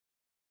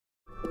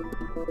I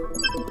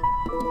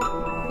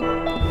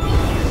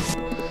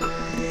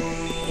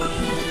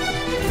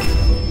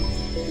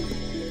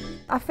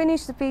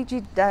finished the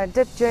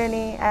PGDip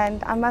journey,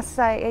 and I must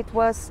say it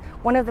was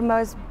one of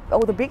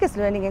the biggest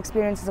learning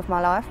experiences of my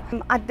life.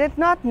 I did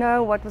not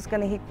know what was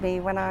going to hit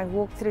me when I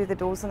walked through the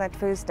doors on that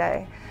first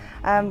day.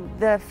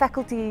 The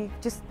faculty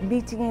just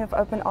meeting you with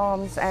open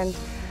arms, and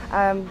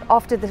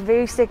after the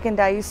very second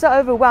day you're so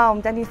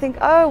overwhelmed and you think,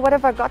 oh, what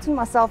have I gotten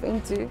myself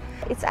into?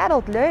 It's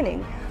adult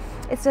learning.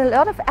 It's a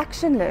lot of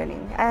action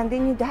learning, and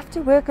then you have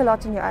to work a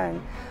lot on your own,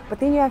 but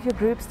then you have your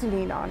groups to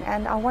lean on,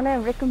 and I want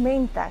to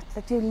recommend that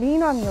you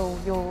lean on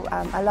your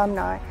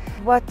alumni.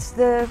 What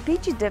the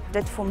PGDip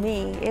did for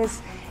me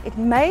is it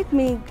made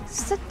me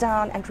sit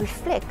down and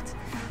reflect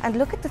and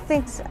look at the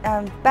things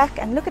back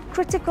and look at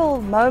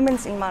critical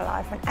moments in my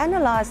life and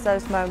analyze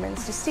those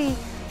moments to see,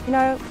 you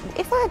know,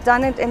 if I had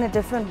done it in a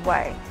different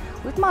way,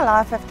 would my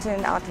life have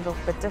turned out a little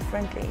bit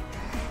differently?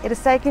 It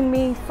has taken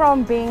me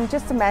from being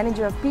just a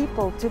manager of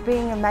people to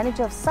being a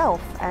manager of self,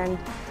 and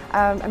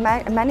a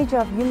manager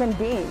of human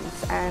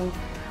beings, and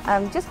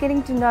just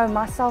getting to know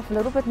myself a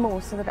little bit more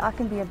so that I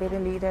can be a better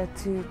leader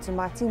to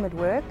my team at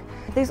work.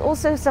 There's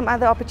also some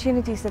other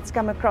opportunities that's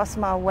come across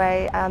my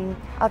way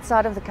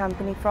outside of the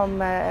company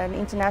from an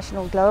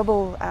international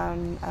global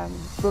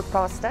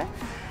broadcaster.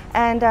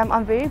 And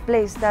I'm very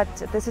blessed that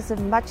this is a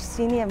much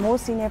more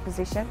senior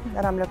position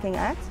that I'm looking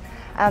at.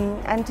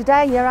 And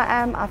today here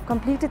I am, I've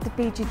completed the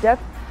PGDip,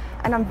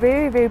 and I'm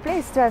very, very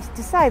blessed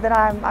to say that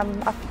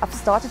I've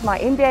started my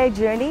MBA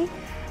journey.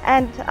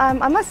 And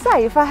I must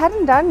say, if I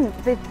hadn't done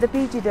the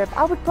PGDip,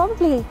 I would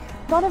probably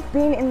not have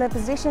been in the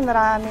position that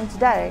I am in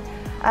today.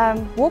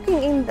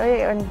 Walking in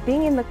there and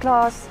being in the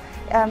class,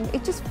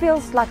 it just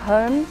feels like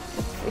home.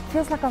 It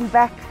feels like I'm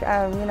back,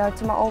 you know,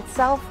 to my old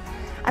self.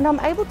 And I'm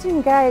able to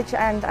engage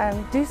and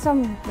do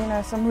some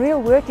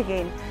real work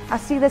again. I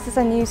see this as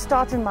a new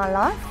start in my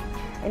life,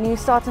 a new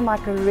start in my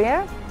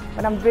career,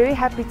 but I'm very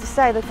happy to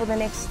say that for the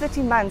next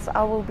 30 months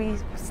I will be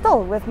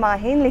still with my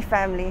Henley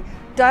family.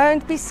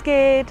 Don't be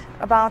scared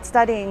about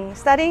studying.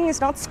 Studying is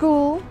not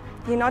school.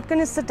 You're not going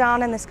to sit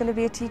down and there's going to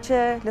be a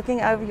teacher looking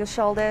over your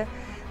shoulder.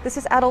 This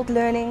is adult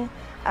learning.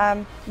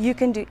 You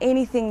can do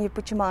anything you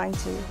put your mind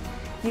to.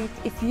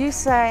 If you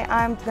say,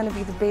 I'm going to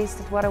be the best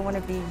at what I want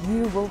to be,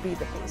 you will be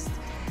the best.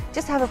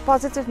 Just have a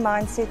positive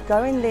mindset,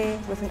 go in there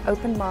with an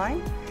open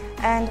mind,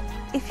 and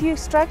if you're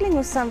struggling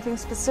with something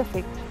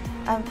specific,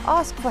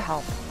 ask for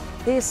help.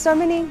 There's so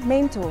many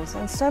mentors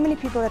and so many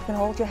people that can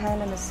hold your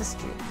hand and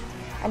assist you.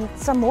 And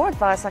some more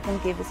advice I can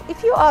give is,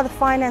 if you are the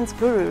finance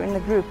guru in the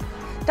group,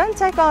 don't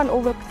take on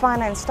all the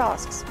finance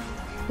tasks.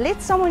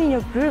 Let someone in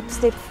your group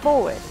step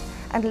forward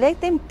and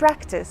let them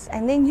practice,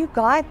 and then you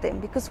guide them,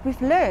 because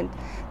we've learned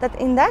that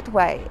in that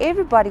way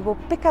everybody will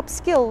pick up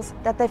skills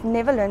that they've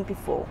never learned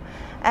before.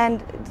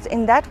 And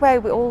in that way,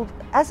 we all,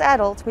 as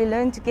adults, we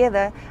learn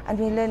together and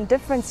we learn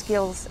different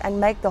skills and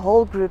make the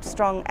whole group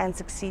strong and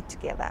succeed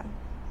together.